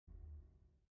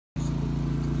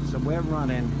we're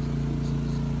running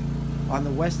on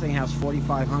the Westinghouse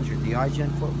 4500, the iGen.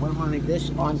 We're running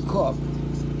this on cook.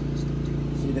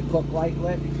 See the cook light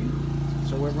lit?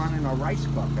 So we're running a rice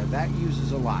cooker. That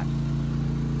uses a lot.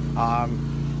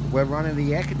 We're running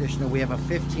the air conditioner. We have a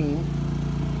 15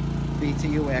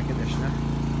 BTU air conditioner.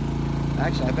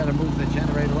 Actually, I better move the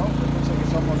generator over. It looks like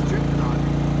it's almost dripping on it.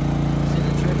 See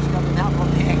the drips coming out from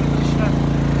the air conditioner?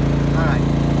 All right.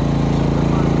 So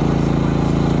we're running,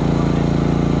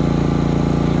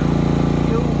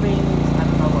 U means, I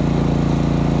don't know what U is.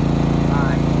 All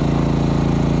right.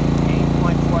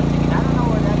 8.14. I don't know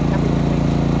what everything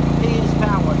means. P is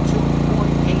power,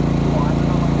 2.84. I don't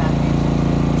know what that means.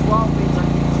 12 means I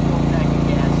need a full tank of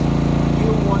gas.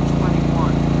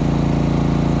 U121.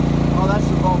 Oh, that's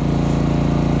the voltage.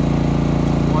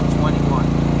 121.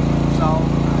 So,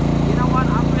 you know what?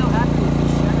 I'm real happy with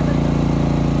this generator.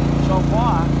 So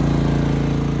far,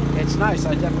 it's nice.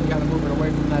 I definitely got to move it away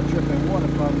from that dripping water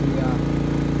from the,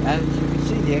 as you can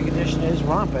see, the air conditioner is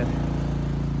romping.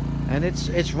 And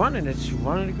it's running a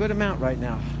good amount right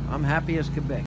now. I'm happy as could be.